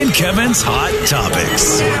and Kevin's Hot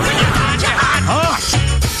Topics.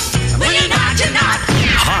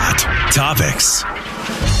 Hot Topics.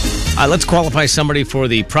 Let's qualify somebody for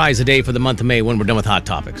the prize a day for the month of May when we're done with Hot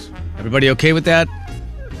Topics. Everybody okay with that?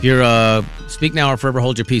 If you're speak now or forever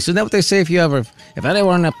hold your peace. Isn't that what they say if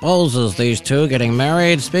anyone opposes these two getting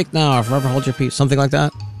married, speak now or forever hold your peace? Something like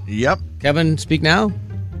that? Yep. Kevin, speak now?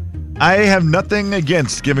 I have nothing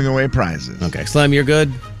against giving away prizes. Okay. Slim, you're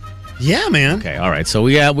good? Yeah, man. Okay, all right. So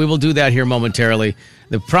we will do that here momentarily.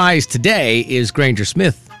 The prize today is Granger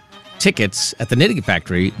Smith tickets at the Knitting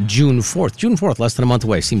Factory June 4th. June 4th, less than a month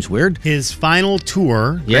away. Seems weird. His final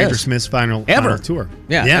tour, Granger Smith's final tour.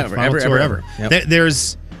 Yeah, final tour ever. Yep.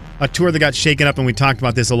 There's a tour that got shaken up, and we talked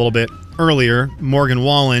about this a little bit earlier. Morgan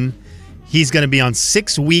Wallen, he's going to be on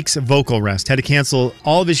 6 weeks of vocal rest. Had to cancel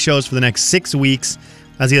all of his shows for the next 6 weeks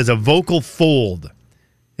as he has a vocal fold.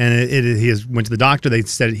 And he went to the doctor. He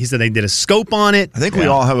said they did a scope on it. I think we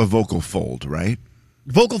all have a vocal fold, right?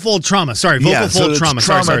 Vocal fold trauma. Sorry, vocal fold trauma.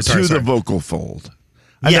 Sorry. Sorry. The vocal fold.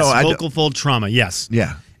 Vocal fold trauma. Yes.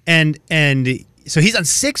 Yeah. And so he's on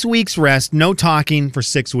 6 weeks rest, no talking for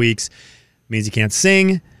 6 weeks. Means he can't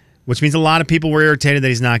sing, which means a lot of people were irritated that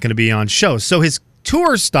he's not going to be on shows. So his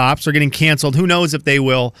tour stops are getting canceled. Who knows if they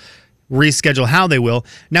will reschedule, how they will.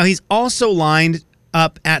 Now he's also lined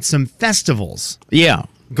up at some festivals. Yeah.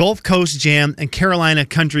 Gulf Coast Jam and Carolina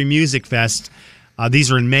Country Music Fest. These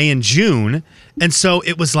are in May and June. And so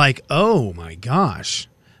it was like, oh my gosh,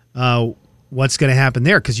 what's going to happen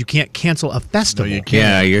there? Because you can't cancel a festival. No, you can't.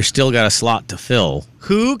 Yeah, you're still got a slot to fill.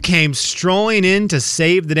 Who came strolling in to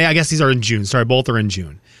save the day? I guess these are in June. Sorry, both are in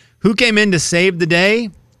June. Who came in to save the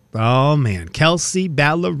day? Oh, man. Kelsey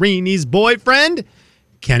Ballerini's boyfriend,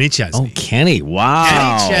 Kenny Chesney. Oh, Kenny. Wow.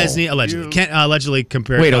 Kenny Chesney, allegedly. Allegedly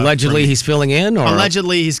compared. Wait, allegedly he's filling in? Or?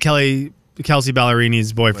 Allegedly he's Kelsey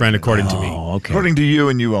Ballerini's boyfriend, according to me. Oh, okay. According to you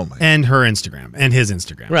and you only. And her Instagram. And his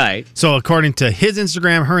Instagram. Right. So according to his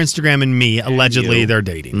Instagram, her Instagram, and me, allegedly they're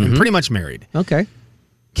dating. And pretty much married. Okay.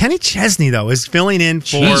 Kenny Chesney, though, is filling in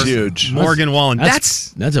for huge. Morgan Wallen.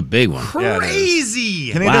 That's a big one.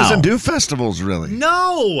 crazy. Kenny doesn't do festivals, really.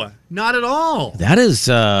 No, not at all. That is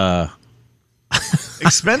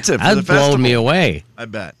expensive for that the blown festival. me away. I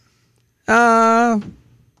bet. That's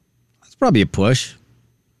probably a push.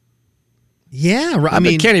 Yeah, I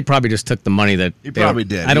mean, Kenny probably just took the money that He probably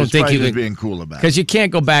did. I don't think he you was can, being cool about it. because you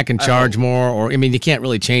can't go back and charge more, or I mean, you can't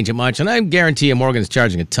really change it much. And I guarantee you, Morgan's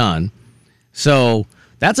charging a ton. So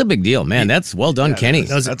that's a big deal, man. That's well done, Kenny.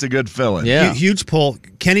 That's a good fill-in. Yeah. Huge pull.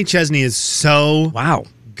 Kenny Chesney is so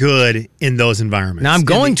good in those environments. Now I'm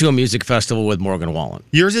going to a music festival with Morgan Wallen.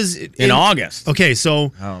 Yours is in August. Okay,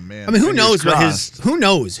 so oh man, I mean, who knows who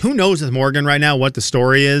knows with Morgan right now what the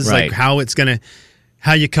story is, Right. like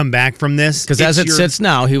how you come back from this. Because as it sits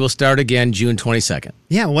now, he will start again June 22nd.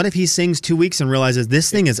 Yeah, what if he sings 2 weeks and realizes this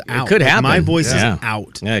thing is out? It could happen. My voice is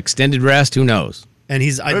out. Yeah, extended rest. Who knows? And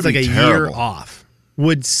it's like a year off.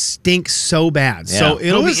 Would stink so bad. Yeah. So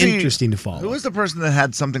it'll be interesting to follow. Who was the person that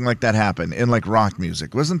had something like that happen in like rock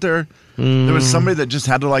music? Wasn't there? There was somebody that just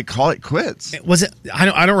had to like call it quits. Was it?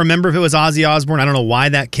 I don't remember if it was Ozzy Osbourne. I don't know why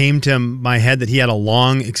that came to my head that he had a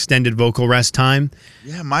long extended vocal rest time.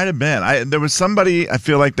 Yeah, it might have been. There was somebody I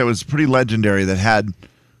feel like that was pretty legendary that had.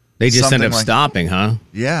 They just ended up stopping, huh?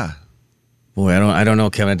 Yeah. Boy, I don't know,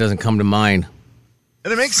 Kevin. It doesn't come to mind.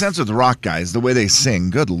 And it makes sense with rock guys, the way they sing.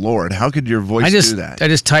 Good Lord, how could your voice do that? I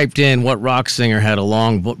just typed in what rock singer had a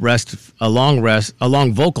long vocal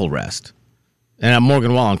rest, and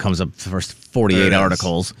Morgan Wallen comes up the first 48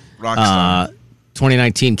 articles. Rockstar.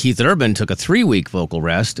 2019, Keith Urban took a 3-week vocal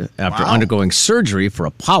rest after undergoing surgery for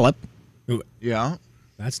a polyp. Yeah,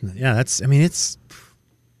 I mean,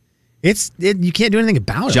 you can't do anything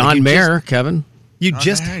about it. John Mayer, Kevin. You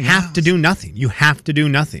just have to do nothing. You have to do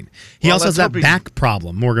nothing. He also has that back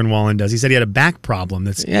problem, Morgan Wallen does. He said he had a back problem.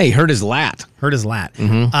 He hurt his lat.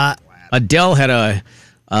 Mm-hmm. Adele had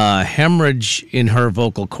a hemorrhage in her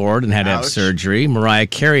vocal cord and had to have surgery. Mariah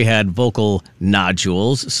Carey had vocal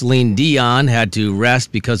nodules. Celine Dion had to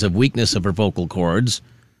rest because of weakness of her vocal cords.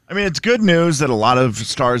 I mean, it's good news that a lot of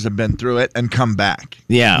stars have been through it and come back.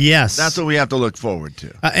 Yeah. Yes. That's what we have to look forward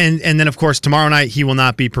to. And then, of course, tomorrow night he will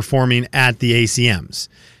not be performing at the ACMs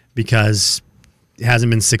because it hasn't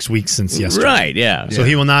been 6 weeks since yesterday. Right, yeah. So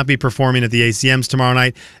he will not be performing at the ACMs tomorrow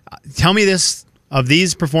night. Tell me this, of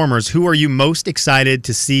these performers, who are you most excited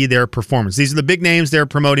to see their performance? These are the big names they're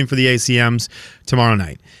promoting for the ACMs tomorrow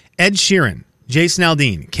night. Ed Sheeran, Jason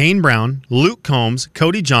Aldean, Kane Brown, Luke Combs,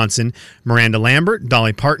 Cody Johnson, Miranda Lambert,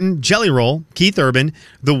 Dolly Parton, Jelly Roll, Keith Urban,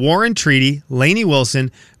 The Warren Treaty, Lainey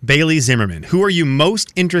Wilson, Bailey Zimmerman. Who are you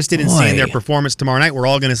most interested in seeing their performance tomorrow night? We're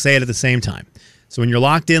all going to say it at the same time. So when you're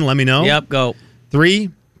locked in, let me know. Yep, go. 3,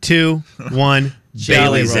 2, 1.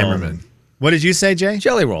 Bailey Roll. Zimmerman. What did you say, Jay?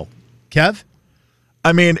 Jelly roll. Kev?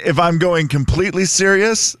 I mean, if I'm going completely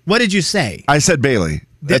serious, What did you say? I said Bailey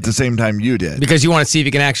at the same time you did. Because you want to see if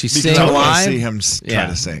you can actually sing Because I want to live. see him try Yeah.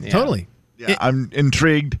 to sing. Yeah. Totally. Yeah, I'm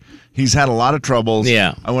intrigued. He's had a lot of troubles.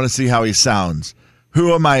 Yeah. I want to see how he sounds.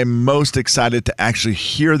 Who am I most excited to actually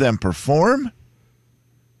hear them perform?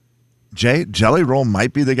 Jelly Roll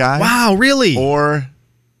might be the guy. Wow, really? Or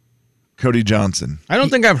Cody Johnson. I don't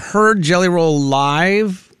think I've heard Jelly Roll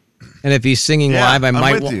live. And if he's singing Yeah, live, I I'm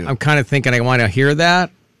might. with you. I'm kind of thinking I want to hear that.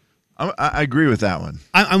 I agree with that one.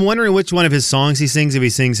 I'm wondering which one of his songs he sings, if he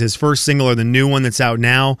sings his first single or the new one that's out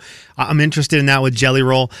now. I'm interested in that with Jelly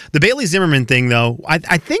Roll. The Bailey Zimmerman thing, though,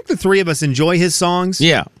 I think the three of us enjoy his songs.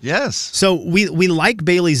 Yeah. Yes. So we like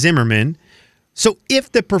Bailey Zimmerman. So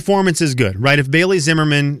if the performance is good, right? If Bailey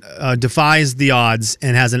Zimmerman defies the odds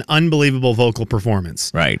and has an unbelievable vocal performance.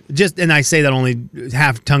 Right. And I say that only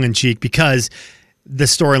half tongue-in-cheek because the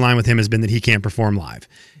storyline with him has been that he can't perform live.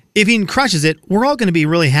 If he crushes it, we're all going to be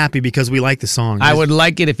really happy because we like the song. I would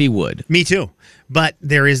like it if he would. Me too. But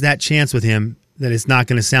there is that chance with him that it's not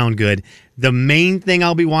going to sound good. The main thing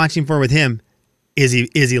I'll be watching for with him is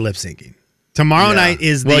he lip syncing. Tomorrow night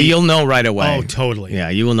is the... Well, you'll know right away. Oh, totally. Yeah,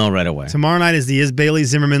 you will know right away. Tomorrow night is Bailey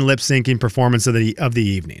Zimmerman lip syncing performance of the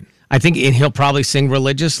evening. I think he'll probably sing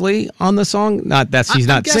religiously on the song. He's not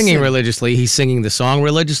guessing. singing religiously. He's singing the song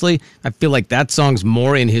religiously. I feel like that song's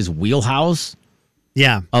more in his wheelhouse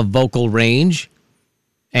Yeah. of vocal range,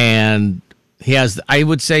 and I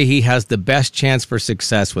would say he has the best chance for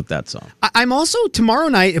success with that song. I'm also tomorrow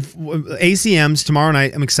night, if ACMs tomorrow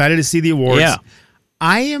night, I'm excited to see the awards. Yeah.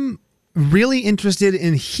 I am really interested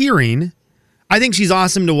in hearing. I think she's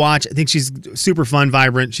awesome to watch. I think she's super fun,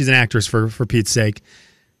 vibrant. She's an actress for Pete's sake.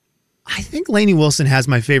 I think Lainey Wilson has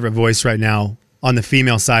my favorite voice right now on the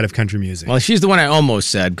female side of country music. Well, she's the one I almost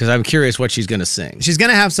said because I'm curious what she's going to sing. She's going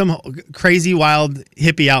to have some crazy, wild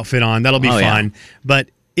hippie outfit on. That'll be fun. Yeah. But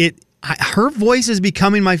her voice is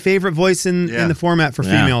becoming my favorite voice in the format for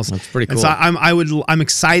females. That's pretty cool. And so I'm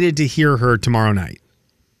excited to hear her tomorrow night.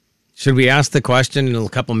 Should we ask the question in a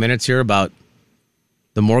couple minutes here about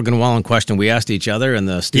the Morgan Wallen question we asked each other in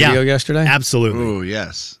the studio yesterday? Absolutely. Ooh,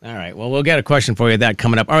 yes. All right. Well, we'll get a question for you that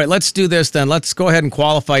coming up. All right, let's do this then. Let's go ahead and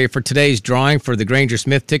qualify you for today's drawing for the Granger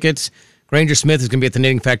Smith tickets. Granger Smith is going to be at the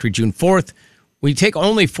Knitting Factory June 4th. We take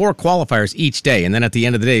only 4 qualifiers each day, and then at the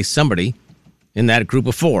end of the day, somebody in that group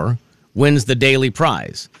of 4 wins the daily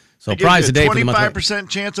prize. So prize a day for the month. 25%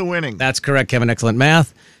 chance of winning. That's correct, Kevin. Excellent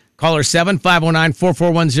math. Caller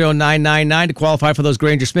 7-509-4410-999 to qualify for those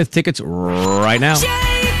Granger Smith tickets right now. Jay,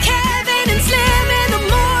 Kevin, and Slim in the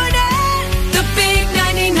morning. The big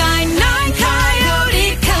 99.9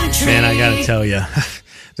 Coyote Country. Man, I got to tell you.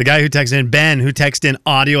 The guy who texted in, Ben, who texted in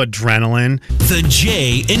audio adrenaline. The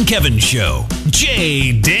Jay and Kevin Show.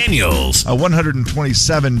 Jay Daniels.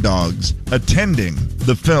 127 dogs attending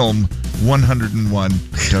the film 101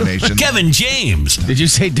 donations. Kevin James. Did you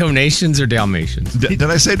say donations or Dalmatians? Did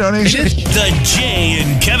I say donations? The Jay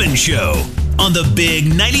and Kevin Show on the big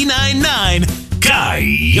 99.9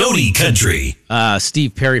 Coyote Country.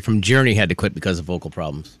 Steve Perry from Journey had to quit because of vocal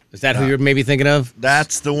problems. Is that who you're maybe thinking of?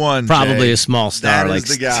 That's the one. Probably Jay. a small star That like is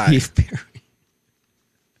the guy. Steve Perry.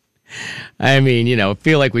 I mean, I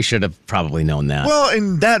feel like we should have probably known that. Well,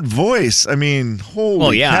 in that voice, I mean,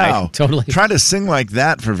 holy cow. totally. Try to sing like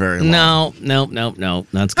that for very long. No.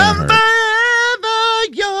 That's going to hurt. I'm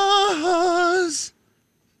forever yours,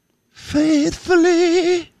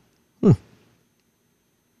 faithfully.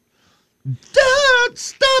 Don't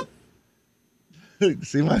stop.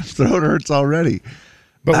 See, my throat hurts already.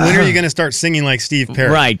 But when are you going to start singing like Steve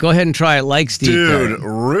Perry? Right. Go ahead and try it like Steve Dude,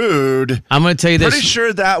 Perry. rude. I'm going to tell you this. Pretty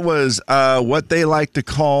sure that was what they like to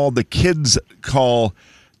call, the kids call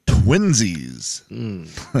twinsies.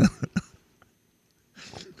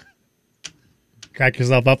 Crack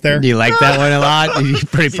yourself up there? Do you like that one a lot? Are you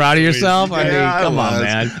pretty proud of yourself? I mean, Yeah, come on, was.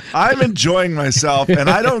 man. I'm enjoying myself, and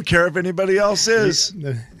I don't care if anybody else is.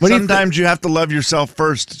 What do you Sometimes you have to love yourself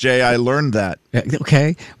first, Jay. I learned that.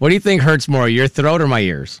 Okay. What do you think hurts more, your throat or my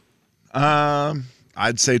ears? I'd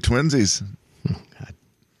say twinsies.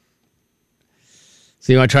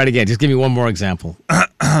 So you want to try it again? Just give me one more example.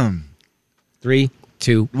 3,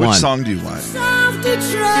 2, 1. Which song do you want? Soft to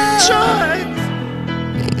try.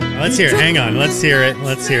 Let's hear it. Hang on. Let's hear it.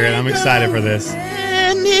 I'm excited for this.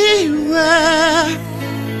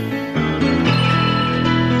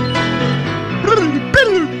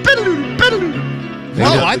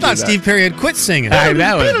 Oh, I thought Steve Perry had quit singing.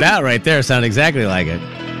 That right there sounded exactly like it.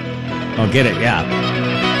 Oh, get it? Yeah.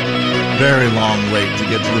 very long wait to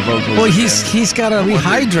get to the vocals. Well, again. he's got to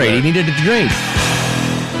rehydrate. He needed a drink.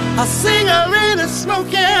 A singer in a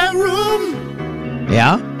smoky room.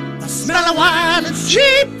 Yeah? A smell of wine and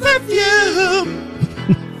cheap perfume.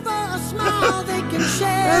 For a smile they can And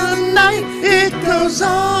share. the night it goes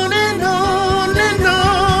on and on and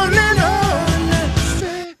on and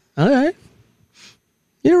on. All right.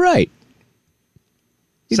 You're right.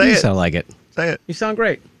 You Say do it. sound like it. Say it. You sound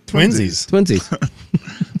great. Twinsies. Twinsies.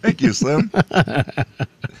 Thank you, Slim.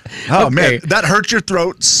 Oh, Okay. man. That hurts your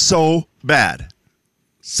throat so bad.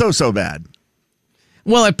 So bad.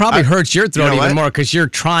 Well, it probably hurts your throat you know even what? more because you're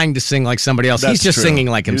trying to sing like somebody else. That's He's just true. singing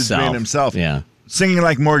like He was himself. being himself. Yeah. Singing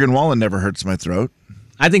like Morgan Wallen never hurts my throat.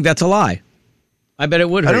 I think that's a lie. I bet it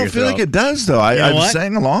would hurt I don't your feel throat. like it does, though. You know I'm what?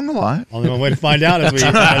 sang along a lot. Only one way to find out is we do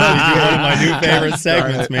one of my new favorite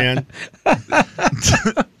segments, man.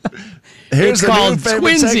 Here's It's the called new favorite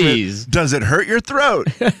Twinsies. segment. Does it hurt your throat?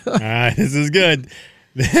 All right, this is good.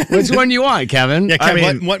 Which one you want, Kevin? Yeah, I Kev,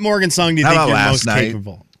 mean, what Morgan song do you how think about you're last most night?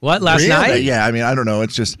 capable? What, last Really? night? Yeah, I mean, I don't know.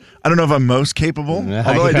 It's just, I don't know if I'm most capable.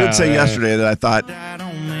 Although I did say yesterday that I thought,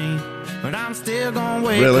 But I'm still gonna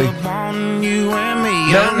wake Really? up on you and me.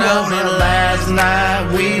 I know that last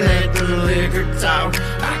night we let the liquor talk.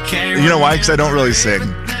 I can't you know why? Because I don't really sing.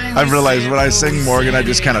 I've realized when I sing Morgan, I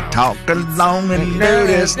just kind of talk along and do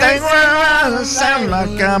this thing where I sound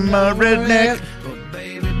like I'm a redneck.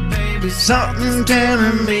 Something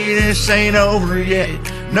telling me this ain't over yet.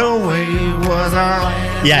 No way it was our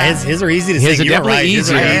last. Yeah, his are easy to His sing. are You're definitely right.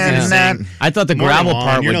 His are easier. easy to Yeah. sing. I thought the Morgan gravel Wallen,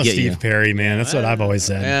 part you're would no get Steve you. Perry, man. That's what I've always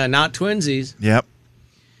said. Yeah, not Twinsies. Yep.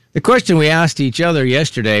 The question we asked each other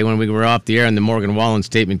yesterday when we were off the air and the Morgan Wallen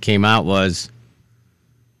statement came out was,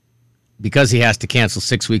 because he has to cancel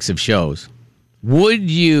 6 weeks of shows, would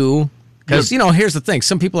you, because, here's the thing.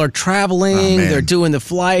 Some people are traveling. Oh, man. They're doing the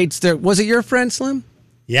flights. Was it your friend, Slim?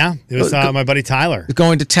 Yeah, it was my buddy Tyler.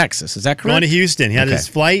 Going to Texas. Is that correct? Going to Houston. He had Okay. his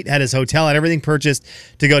flight, had his hotel, had everything purchased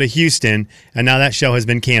to go to Houston, and now that show has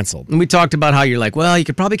been canceled. And we talked about how you're like, well, you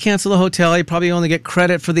could probably cancel the hotel. You probably only get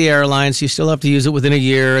credit for the airline, so you still have to use it within a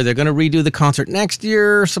year. They're going to redo the concert next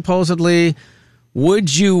year, supposedly.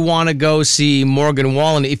 Would you want to go see Morgan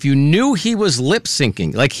Wallen if you knew he was lip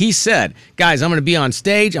syncing? Like he said, guys, I'm going to be on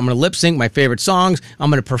stage. I'm going to lip sync my favorite songs. I'm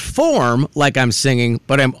going to perform like I'm singing,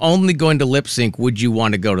 but I'm only going to lip sync. Would you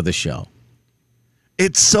want to go to the show?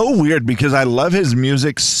 It's so weird because I love his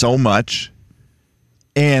music so much,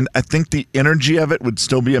 and I think the energy of it would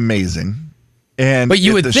still be amazing. And But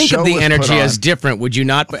you if would the think show of the was energy put as on- different, would you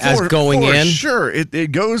not, as going for in? Sure,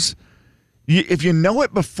 it goes. If you know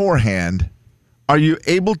it beforehand, are you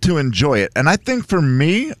able to enjoy it? And I think for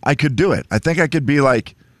me, I could do it. I think I could be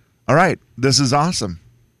like, all right, this is awesome.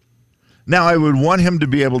 Now, I would want him to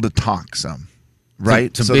be able to talk some,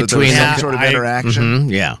 right? to so that there was between- some Yeah, sort of I- interaction.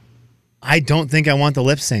 Yeah. I don't think I want the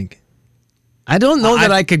lip sync. I don't know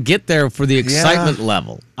that I could get there for the excitement Yeah.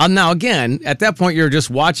 level. Now, again, at that point, you're just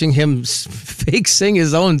watching him fake sing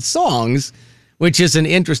his own songs, which is an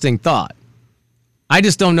interesting thought. I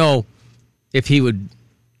just don't know if he would.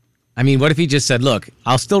 I mean, what if he just said, look,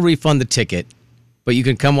 I'll still refund the ticket, but you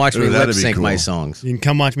can come watch me Ooh, that'd lip be sync my cool. songs. You can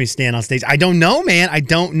come watch me stand on stage. I don't know, man. I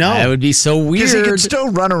don't know. That would be so Because he weird. could still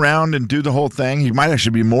run around and do the whole thing. He might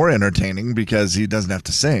actually be more entertaining because he doesn't have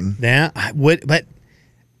to sing. Yeah, I would, but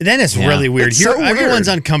then it's Yeah. really weird. It's so Everyone's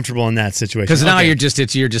weird. uncomfortable in that situation. Because now Okay. you're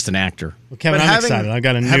just an actor. Well, Kevin, But I'm having- excited. I've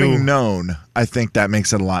got a having new. known, I think that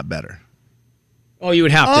makes it a lot better. Oh, you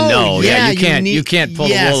would have to Oh, know. yeah, you can't. you You need- can't pull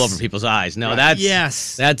the yes. wool over people's eyes. No, that's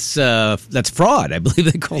Yes. That's fraud. I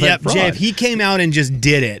believe they call Yep, that fraud. Jay, if he came out and just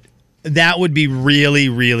did it, that would be really,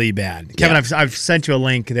 really bad. Kevin, Yeah. I've sent you a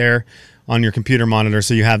link there on your computer monitor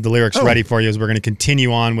so you have the lyrics ready for you as we're going to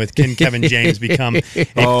continue on with Can Kevin James become a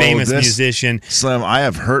famous this- musician. Slim, I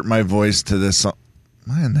have hurt my voice to this song.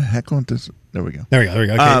 Why in the heck won't this? There we go. There we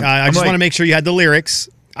go. Okay. I I'm just like- want to make sure you had the lyrics.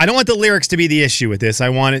 I don't want the lyrics to be the issue with this. I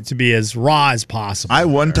want it to be as raw as possible. I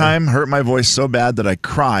one time hurt my voice so bad that I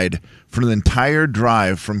cried for the entire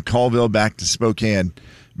drive from Colville back to Spokane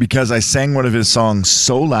because I sang one of his songs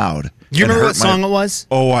so loud. Do you it remember hurt what song it was?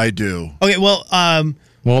 Oh, I do. Okay, well,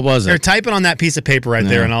 What was here, it? type it on that piece of paper right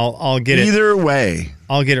there, and I'll get it. Either way,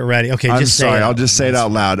 I'll get it ready. Okay, I'm just say sorry. it. I'll just say it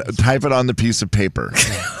out loud. Type it on the piece of paper.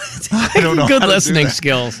 I don't know. Good how to do listening that.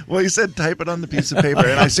 skills. Well, he said type it on the piece of paper,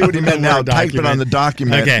 and I see what he meant now. Word Type it on the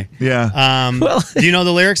document. Okay. Yeah. Do you know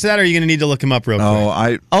the lyrics to that, or are you going to need to look them up real quick? Oh,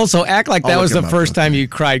 I. Also, act like that I'll was look the him up first real time you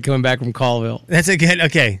cried coming back from Colville. That's a good.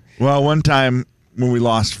 Okay. Well, one time when we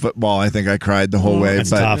lost football, I think I cried the whole way.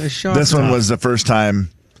 that's But tough. this one was the first time.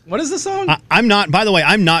 What is the song? I'm not. By the way,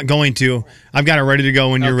 I'm not going to. I've got it ready to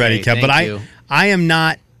go when you're Okay, ready, Kev. But thank you. I am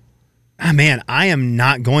not. man, I am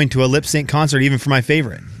not going to a lip sync concert even for my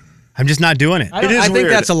favorite. I'm just not doing it. It is I think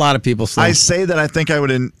weird. that's a lot of people. Slim. I say that I think I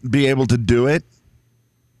would be able to do it,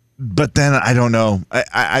 but then I don't know.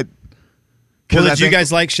 Well, did you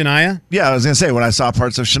guys like Shania? Yeah, I was going to say, when I saw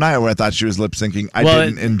parts of Shania where I thought she was lip syncing, I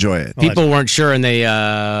didn't enjoy it. People weren't sure, and they,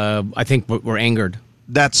 I think, were angered.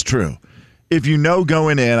 That's true. If you know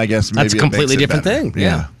going in, I guess maybe That's a it completely makes it different better. thing.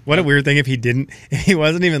 Yeah. What a weird thing if he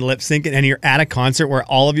wasn't even lip syncing, and you're at a concert where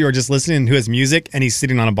all of you are just listening to his music, and he's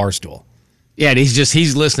sitting on a bar stool. Yeah, and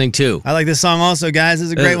he's listening too. I like this song also, guys. This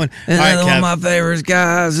is a great one. All right, one Kev. of my favorites,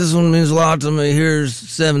 guys. This one means a lot to me. Here's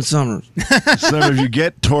 7 Summers. So if you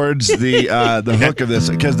get towards the hook of this,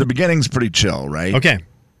 because the beginning's pretty chill, right? Okay.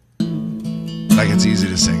 Like it's easy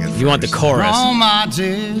to sing it. You want the chorus. All my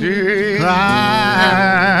tears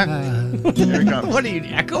cry. Here it comes. What do you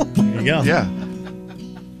echo? There you go. Yeah.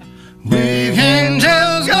 We can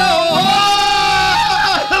just go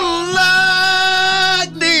on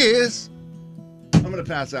like this. I'm going to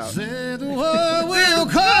pass out. The world will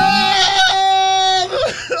come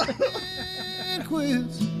and quit.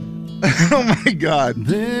 Oh, my God.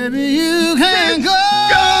 Baby, you can go.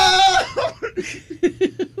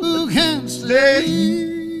 Who can stay?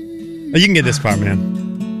 Oh, you can get this part,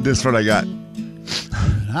 man. This is what I got.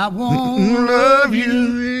 I won't Love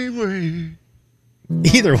you anyway.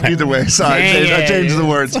 Either way. Either way. Sorry, I changed the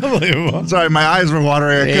words. Unbelievable. Sorry, my eyes were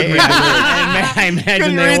watering. I couldn't read the lyrics. I imagine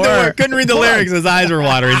Couldn't they read, were. couldn't read the lyrics. His eyes were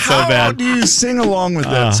watering so How bad. do you sing along with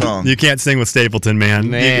that song? You can't sing with Stapleton, man.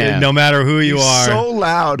 Man. No matter who you He's are. so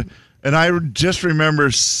loud, and I just remember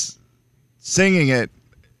singing it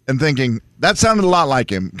and thinking that sounded a lot like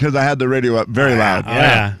him because I had the radio up very loud.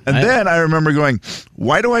 yeah. And then I remember going,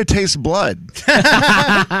 "Why do I taste blood?"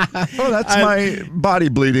 Oh, that's my body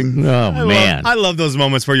bleeding. Oh, man. I love those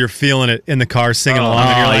moments where you're feeling it in the car, singing along,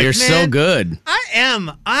 and you're like, you're so "Man, good.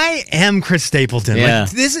 I am Chris Stapleton. Yeah.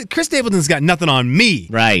 Like, Chris Stapleton's got nothing on me.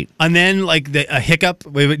 Right. And then like a hiccup.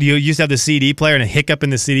 You used to have the CD player, and a hiccup in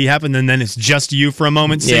the CD happened, and then it's just you for a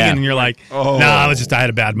moment singing, Yeah. and you're like, Oh. "No, I had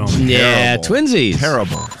a bad moment." Yeah, Terrible. Twinsies.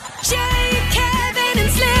 Terrible. Jay, Kevin,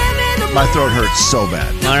 and Slim in the My throat morning. hurts so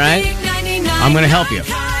bad. All right. Big 99.9 I'm gonna help you.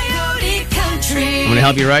 Coyote Country. I'm going to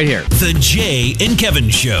help you right here. The Jay and Kevin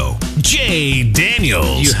Show. Jay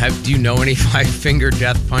Daniels. Do you know any Five Finger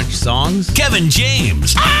Death Punch songs? Kevin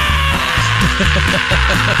James.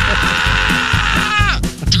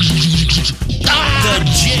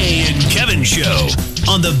 The Jay and Kevin Show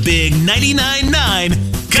on the Big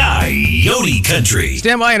 99.9 Coyote Country.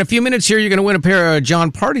 Stand by in a few minutes here. You're going to win a pair of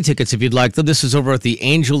John Party tickets if you'd like them. This is over at the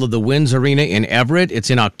Angel of the Winds Arena in Everett. It's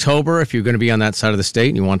in October. If you're going to be on that side of the state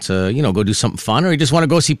and you want to, go do something fun, or you just want to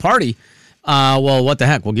go see Party, well, what the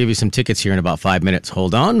heck? We'll give you some tickets here in about 5 minutes.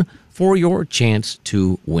 Hold on for your chance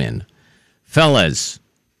to win. Fellas.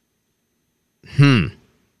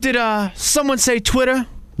 Did someone say Twitter?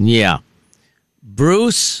 Yeah.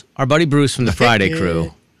 Bruce, our buddy Bruce from the Friday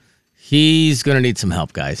crew, he's going to need some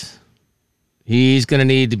help, guys. He's going to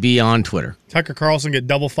need to be on Twitter. Tucker Carlson get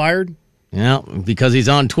double fired? Yeah, because he's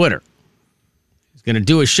on Twitter. He's going to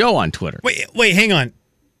do a show on Twitter. Wait, hang on.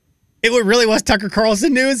 It really was Tucker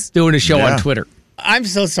Carlson news? Doing a show Yeah. on Twitter. I'm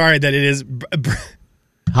so sorry that it is.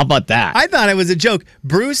 How about that? I thought it was a joke.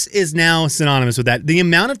 Bruce is now synonymous with that. The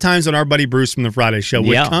amount of times that our buddy Bruce from the Friday Show would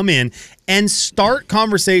Yeah. come in and start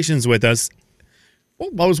conversations with us. Well,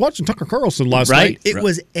 I was watching Tucker Carlson last Right. night. It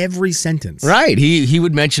was every sentence. Right. He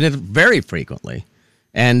would mention it very frequently.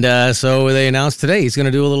 And so they announced today he's going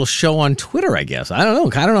to do a little show on Twitter, I guess. I don't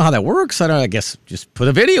know. I don't know how that works. I guess just put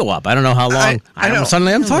a video up. I don't know how long. I know.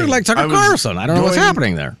 Suddenly I'm talking like Tucker I was Carlson. I don't know what's going-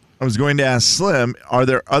 happening there. I was going to ask Slim, are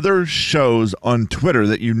there other shows on Twitter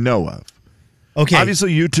that you know of? Okay.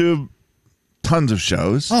 Obviously, YouTube, tons of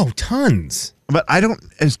shows. Oh, tons. But I don't,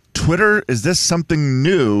 is this something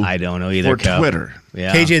new I don't know either, for Kev. Twitter?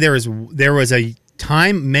 Yeah. KJ, there was a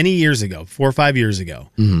time many years ago, 4 or 5 years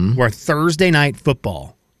ago, where Thursday Night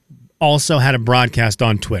Football also had a broadcast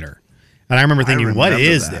on Twitter. And I remember thinking, what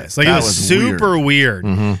remember is that. this? Like, That it was was super weird.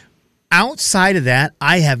 Outside of that,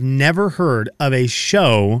 I have never heard of a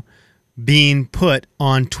show being put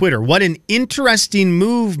on Twitter. What an interesting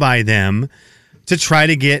move by them to try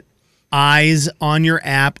to get eyes on your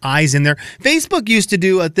app, eyes in there. Facebook used to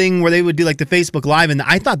do a thing where they would do like the Facebook Live, and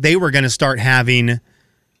I thought they were going to start having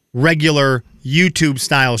regular YouTube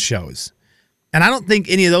style shows. And I don't think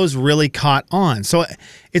any of those really caught on. So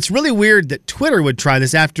it's really weird that Twitter would try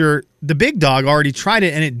this after the big dog already tried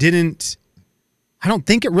it and it didn't. I don't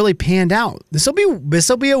think it really panned out. This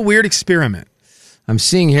will be a weird experiment. I'm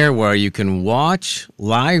seeing here where you can watch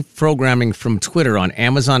live programming from Twitter on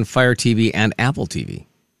Amazon Fire TV and Apple TV.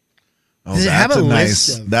 Oh, Does it have that's a nice.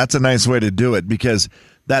 list of- That's a nice way to do it because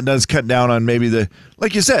that does cut down on maybe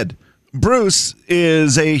like you said. Bruce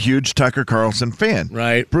is a huge Tucker Carlson fan.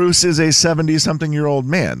 Right. Bruce is a 70-something-year-old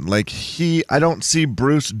man. Like I don't see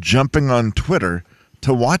Bruce jumping on Twitter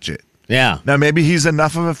to watch it. Yeah. Now maybe he's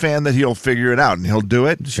enough of a fan that he'll figure it out and he'll do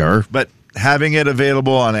it. Sure. But having it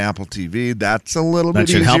available on Apple TV, that's a little bit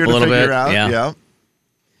should easier help a to little figure bit, out. yeah.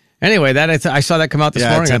 Anyway, I saw that come out this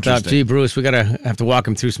Yeah, morning. I it's thought, interesting. gee, Bruce, we have to walk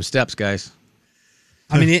him through some steps, guys.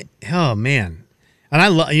 I mean, oh man, and I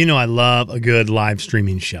love a good live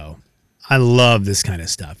streaming show. I love this kind of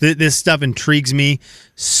stuff. This stuff intrigues me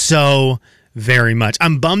so very much.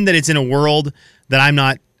 I'm bummed that it's in a world that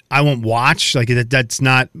I won't watch. Like that's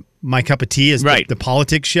not my cup of tea. Is right. the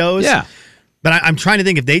politics shows. Yeah. But I'm trying to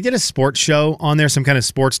think if they did a sports show on there, some kind of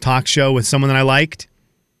sports talk show with someone that I liked,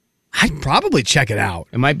 I'd probably check it out.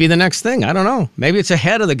 It might be the next thing. I don't know. Maybe it's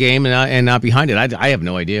ahead of the game and not behind it. I have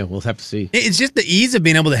no idea. We'll have to see. It's just the ease of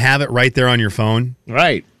being able to have it right there on your phone.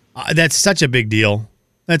 Right. That's such a big deal.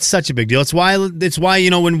 That's such a big deal. It's why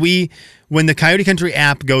when the Coyote Country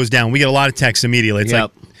app goes down, we get a lot of texts immediately. It's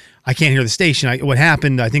Yep. like, I can't hear the station. What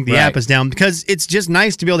happened? I think the Right. app is down because it's just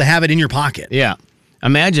nice to be able to have it in your pocket. Yeah.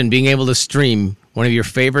 Imagine being able to stream one of your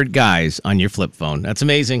favorite guys on your flip phone. That's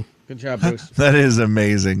amazing. Good job, Bruce. That is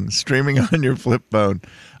amazing. Streaming on your flip phone.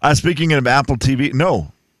 Speaking of Apple TV,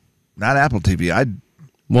 no, not Apple TV.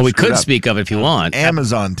 Well, we Screwed could up. speak of it if you want.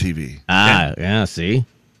 Amazon TV. Yeah, see?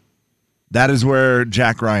 That is where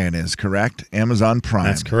Jack Ryan is, correct? Amazon Prime.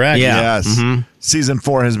 That's correct. Yeah. Yes. Mhm. Season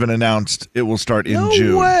 4 has been announced. It will start in No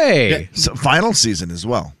June. way. So, final season as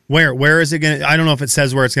well. Where is it going to? I don't know if it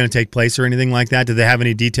says where it's going to take place or anything like that. Do they have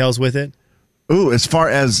any details with it? Ooh, as far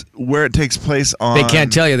as where it takes place on... They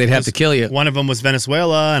can't tell you. They'd have to kill you. One of them was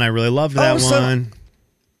Venezuela, and I really loved that so- one.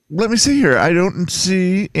 Let me see here. I don't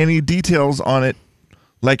see any details on it,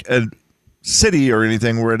 like a city or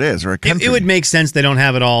anything where it is, or a country. It would make sense they don't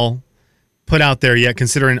have it all put out there yet,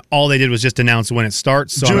 considering all they did was just announce when it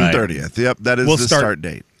starts. So June Right. 30th. Yep, that is We'll the start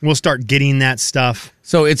date. We'll start getting that stuff.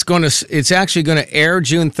 So it's actually going to air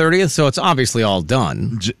June 30th, so it's obviously all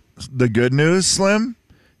done. The good news, Slim,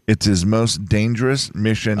 it's his most dangerous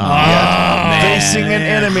mission yet. man. Facing an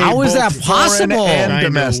enemy. How is both that foreign possible? And Trying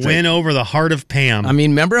domestic. to win over the heart of Pam. I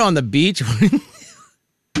mean, remember on the beach?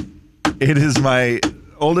 It is my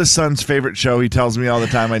oldest son's favorite show. He tells me all the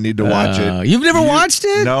time I need to watch it. You've never watched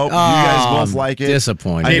it? No, you Oh, guys both like it.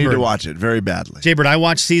 disappointing. I need Jaybird. to watch it very badly. Jaybird, I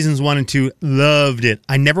watched seasons 1 and 2, loved it.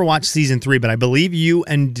 I never watched season 3, but I believe you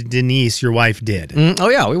and Denise, your wife, did. Oh,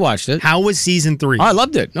 yeah, we watched it. How was season 3? Oh, I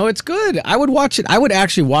loved it. No, it's good. I would watch it. I would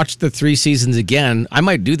actually watch the 3 seasons again. I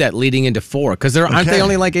might do that leading into 4 because aren't Okay. they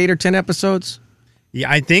only like 8 or 10 episodes?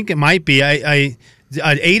 Yeah, I think it might be.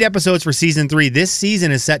 8 episodes for season 3. This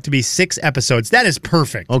season is set to be 6 episodes. That is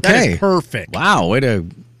perfect. That Okay. is perfect. Wow, way to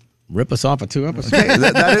rip us off of 2 episodes. Hey,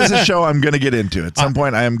 that is a show I'm going to get into. At some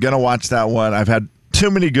point, I am going to watch that one. I've had too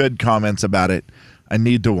many good comments about it. I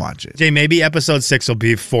need to watch it. Jay, maybe episode 6 will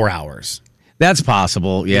be 4 hours. That's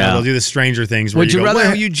possible. You know, Yeah. they'll do the Stranger Things where Would you go, rather-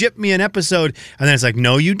 well, you gypped me an episode, and then it's like,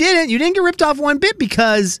 no, you didn't. You didn't get ripped off one bit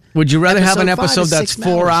because Would you rather have an Episode 5 episode is that's 6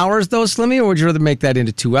 4 hours, though, Slimmy, or would you rather make that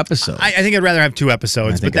into 2 episodes? I think I'd rather have 2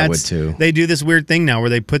 episodes. I think but I would that's, too. They do this weird thing now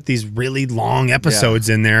where they put these really long episodes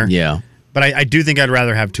in there. yeah. But I do think I'd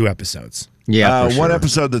rather have 2 episodes. Yeah. for One sure.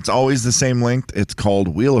 episode that's always the same length. It's called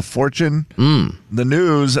Wheel of Fortune. Mm. The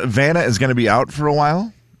news, Vanna is going to be out for a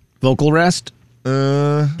while. Vocal rest?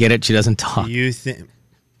 Get it? She doesn't talk. You think?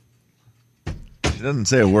 She doesn't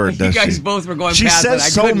say a word, does she? both were going She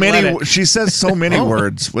says so many. She says so many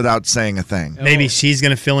words without saying a thing. Maybe she's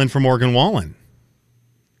going to fill in for Morgan Wallen.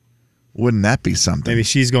 Wouldn't that be something? Maybe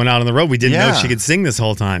she's going out on the road. We didn't know Yeah. she could sing this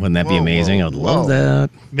whole time. Wouldn't that be Whoa, amazing? whoa, I'd love whoa. that.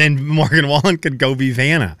 Then Morgan Wallen could go be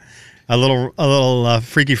Vanna. A little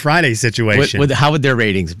Freaky Friday situation. How would their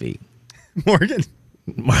ratings be? Morgan.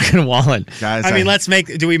 Morgan Wallen. Guys, I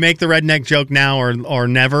mean, do we make the redneck joke now or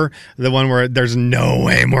never? The one where there's no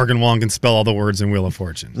way Morgan Wallen can spell all the words in Wheel of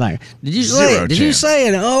Fortune. Like, did you Zero say? Did you chance. say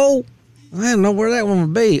an O? I don't know where that one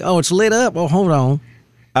would be. Oh, it's lit up. Oh, hold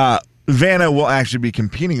on. Vanna will actually be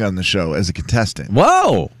competing on the show as a contestant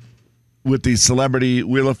Whoa. with the Celebrity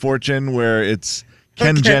Wheel of Fortune, where it's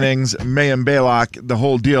Ken Jennings, Mayim Baylock, the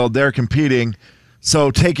whole deal. They're competing.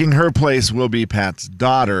 So taking her place will be Pat's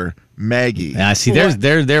daughter, Maggie. Yeah, see,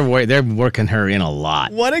 they're working her in a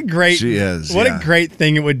lot. What a great She is, What yeah. a great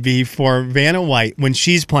thing it would be for Vanna White when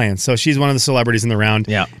she's playing. So she's one of the celebrities in the round.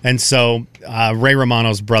 Yeah. And so Ray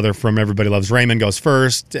Romano's brother from Everybody Loves Raymond goes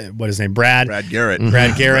first. What is his name? Brad Brad Garrett.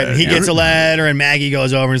 Brad Garrett. Brad He gets a Garrett. letter, and Maggie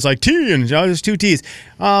goes over and it's like T, and oh, there's 2 T's.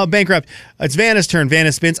 Oh, bankrupt. It's Vanna's turn.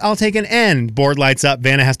 Vanna spins. I'll take an N. Board lights up.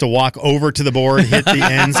 Vanna has to walk over to the board, hit the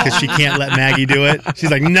N's because she can't let Maggie do it.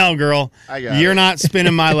 She's like, no, girl. You're not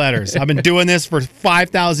spinning my letters. I've been doing this for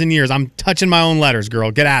 5,000 years. I'm touching my own letters,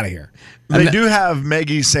 girl. Get out of here. They do have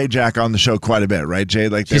Maggie Sajak on the show quite a bit, right, Jay?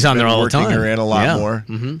 Like she's on there all the time. Working her in a lot more.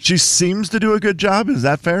 Mm-hmm. She seems to do a good job. Is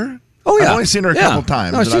that fair? Oh yeah, I've only seen her a couple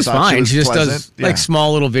times. No, she's fine. She just pleasant. does like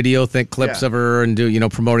small little video clips of her and do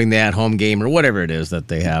promoting the at-home game or whatever it is that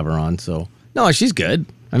they have her on. So no, she's good.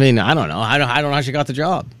 I mean, I don't know. I don't know how she got the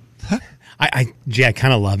job. Jay, I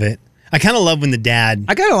kind of love it. I kind of love when the dad.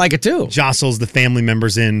 I kind of like it too. Jostles the family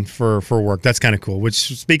members in for work. That's kind of cool. Which,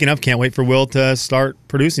 speaking of, can't wait for Will to start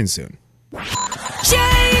producing soon. Jay,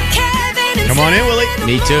 Kevin, and Come on in, Willie. Slim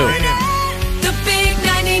Me the too. morning. The big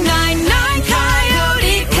 99.9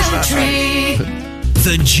 Coyote Country.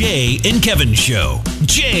 The Jay and Kevin Show.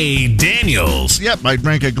 Jay Daniels. Yep, I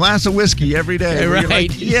drink a glass of whiskey every day. Right. You're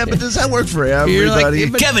like, yeah, but does that work for You're like, everybody? yeah,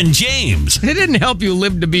 but- Kevin James. It didn't help you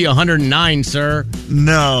live to be 109, sir.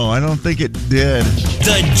 No, I don't think it did.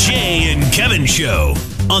 The Jay and Kevin Show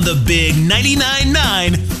on the big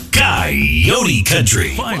 99.9 Coyote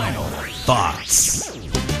Country. Final thoughts.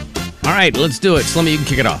 All right, let's do it. Slimmy, you can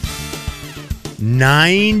kick it off.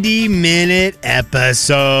 90-minute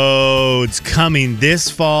episodes coming this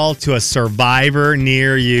fall to a Survivor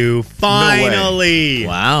near you. Finally.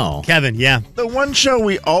 Wow. Kevin, yeah. The one show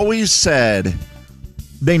we always said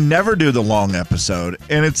they never do the long episode,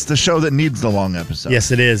 and it's the show that needs the long episode.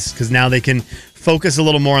 Yes, it is. Because now they can focus a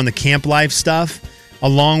little more on the camp life stuff,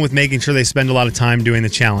 along with making sure they spend a lot of time doing the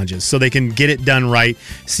challenges so they can get it done right.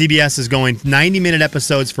 CBS is going 90-minute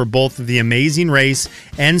episodes for both of The Amazing Race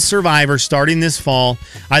and Survivor starting this fall.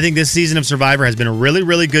 I think this season of Survivor has been a really,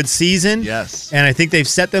 really good season. Yes. And I think they've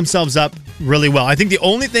set themselves up really well. I think the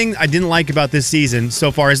only thing I didn't like about this season so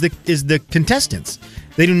far is the contestants.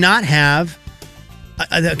 They do not have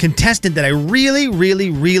a contestant that I really, really,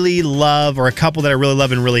 really love, or a couple that I really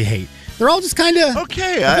love and really hate. They're all just kind of...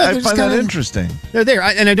 Okay, I find that interesting. They're there.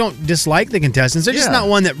 And I don't dislike the contestants. They're just not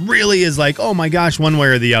one that really is like, oh my gosh, one way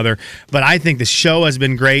or the other. But I think the show has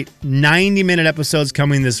been great. 90-minute episodes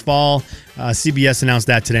coming this fall. CBS announced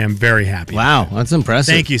that today. I'm very happy. Wow, that's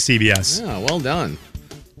impressive. Thank you, CBS. Yeah, well done.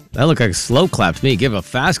 That looked like a slow clap to me. Give a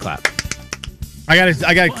fast clap. I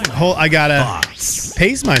gotta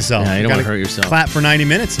pace myself. Yeah, you don't Gotta want to hurt yourself. Clap for 90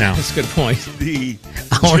 minutes now. That's a good point.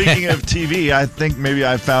 Speaking of TV, I think maybe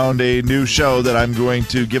I found a new show that I'm going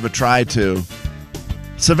to give a try to.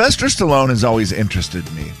 Sylvester Stallone has always interested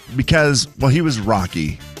me because, well, he was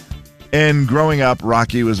Rocky. And growing up,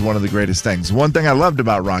 Rocky was one of the greatest things. One thing I loved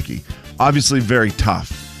about Rocky, obviously very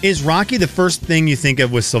tough. Is Rocky the first thing you think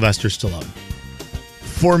of with Sylvester Stallone?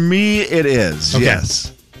 For me, it is, Okay.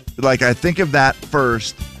 yes. Like, I think of that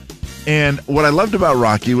first. And what I loved about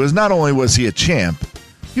Rocky was not only was he a champ,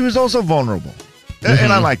 he was also vulnerable.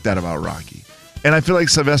 And I like that about Rocky. And I feel like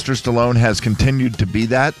Sylvester Stallone has continued to be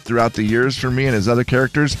that throughout the years for me and his other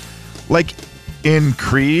characters. Like in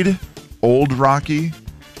Creed, old Rocky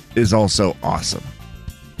is also awesome.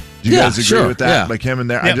 Do you guys agree with that? Yeah. Like him in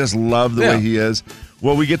there? Yep. I just love the way he is.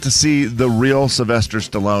 Well, we get to see the real Sylvester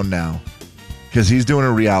Stallone now because he's doing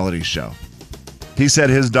a reality show. He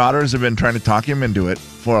said his daughters have been trying to talk him into it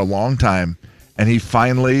for a long time, and he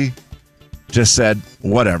finally just said,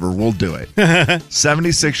 whatever, we'll do it.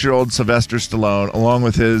 76-year-old Sylvester Stallone, along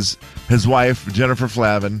with his wife, Jennifer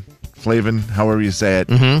Flavin, however you say it,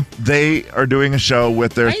 they are doing a show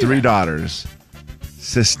with their three daughters,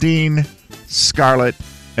 Sistine, Scarlett,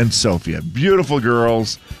 and Sophia. Beautiful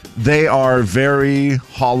girls. They are very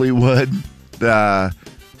Hollywood, not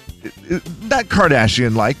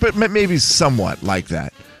Kardashian-like, but maybe somewhat like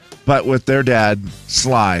that. But with their dad,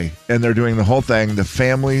 Sly, and they're doing the whole thing. The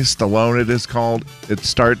Family Stallone, it is called. It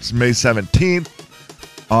starts May 17th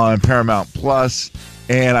on Paramount Plus.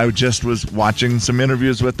 And I just was watching some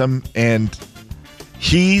interviews with him, and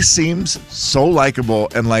he seems so likable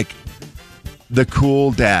and like the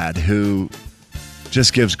cool dad who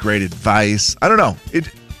just gives great advice. I don't know.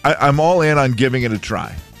 I'm all in on giving it a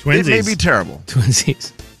try. Twinsies. It may be terrible.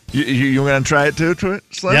 Twinsies. You going to try it too,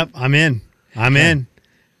 Slim? Yep, I'm in. I'm in.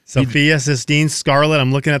 Sophia, Sistine, Scarlett.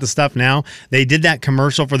 I'm looking at the stuff now. They did that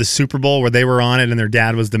commercial for the Super Bowl where they were on it and their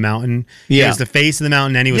dad was the mountain. He Yeah. was the face of the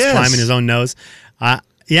mountain and he was climbing his own nose.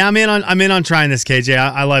 Yeah, I'm in on trying this, KJ.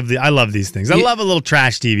 I love these things. I love a little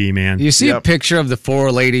trash TV, man. You see a picture of the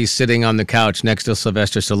four ladies sitting on the couch next to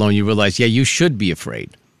Sylvester Stallone, you realize, yeah, you should be afraid.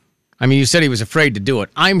 I mean, you said he was afraid to do it.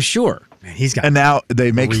 I'm sure. Man, he's got. And now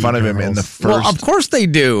they make three fun of him in the girls. first. Well, of course they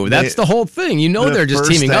do. That's the whole thing. You know the they're just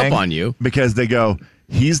first teaming up thing, on you. because they go,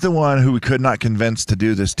 he's the one who we could not convince to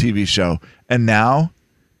do this TV show, and now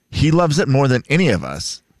he loves it more than any of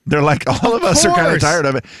us. They're like, all of us are kind of course. tired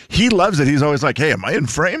of it. He loves it. He's always like, hey, am I in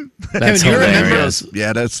frame? That's do you remember- hilarious.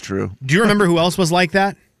 Yeah, that's true. Do you remember who else was like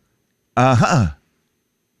that?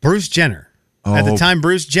 Bruce Jenner. At the Oh. time,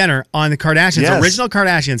 Bruce Jenner on the Kardashians, Yes. original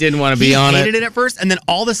Kardashians. Didn't wanna be he on it. hated it at first, and then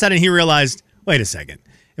all of a sudden he realized, wait a second.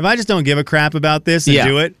 If I just don't give a crap about this and Yeah.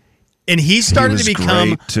 do it, and he started was to become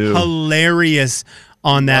great, too. hilarious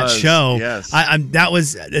on that was, show. yes. I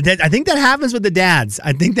think that happens with the dads.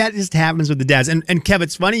 I think that just happens with the dads. And Kev,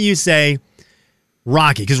 it's funny you say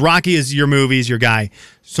Rocky, because Rocky is your movies, your guy.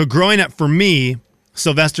 So growing up for me,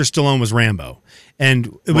 Sylvester Stallone was Rambo. And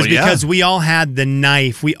it was Well, yeah. because we all had the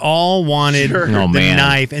knife. We all wanted Sure. the Oh, man.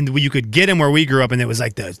 knife. And you could get him where we grew up, and it was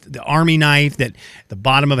like the army knife that the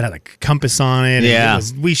bottom of it had a compass on it. and Yeah.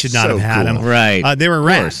 we should not So have had cool. them. Right. They were Of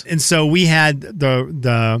rad. course. And so we had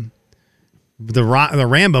the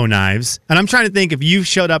Rambo knives. And I'm trying to think, if you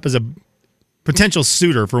showed up as a potential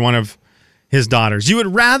suitor for one of his daughters, you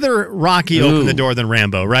would rather Rocky open Ooh. the door than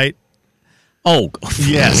Rambo, right? Oh,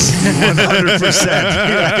 Yes,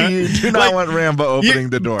 100%. You do not Like, want Rambo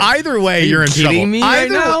opening the door. Either way, you're in kidding trouble. me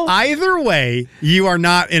right now? Either way, you are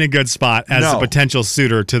not in a good spot as a No. potential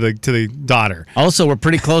suitor to the daughter. also, we're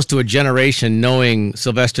pretty close to a generation knowing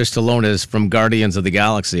Sylvester Stallone is from Guardians of the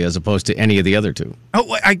Galaxy as opposed to any of the other two.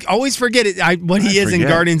 Oh, I always forget it. What he is in forget.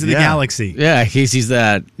 Guardians of the Yeah. Galaxy. Yeah, he's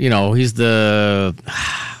that, he's the,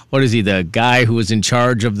 what is he, the guy who was in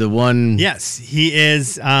charge of the one? Yes, he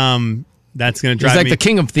is. That's going to He's drive like me. the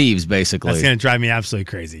king of thieves, basically. That's going to drive me absolutely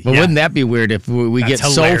crazy. But Yeah. wouldn't that be weird if we get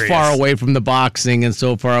That's so hilarious. far away from the boxing and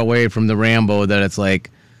so far away from the Rambo that it's like,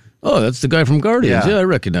 oh, that's the guy from Guardians. Yeah. Yeah, I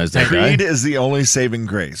recognize that guy. Creed is the only saving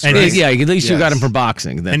grace. And right? he's- Yeah, at least you got Yes. him for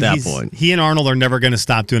boxing at And that he's- point. he and Arnold are never going to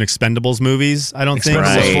stop doing Expendables movies. I don't think.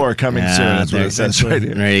 Expendables Right. 4 coming soon. That's what it says right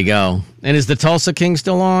here. There you go. And is the Tulsa King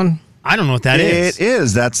still on? I don't know what that is. It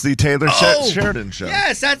is. That's the Taylor Oh, Sheridan show.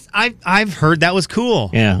 Yes, I've heard that was cool.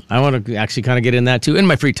 Yeah, I want to actually kind of get in that too. In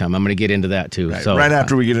my free time, I'm going to get into that too. Right, So right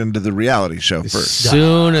after we get into the reality show as first.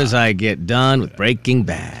 soon as I get done with Breaking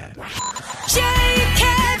Bad. Jay,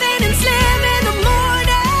 Kevin, and Slim in the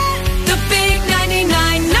morning. The big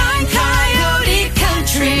 99.9 Coyote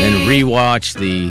Country. Then rewatch the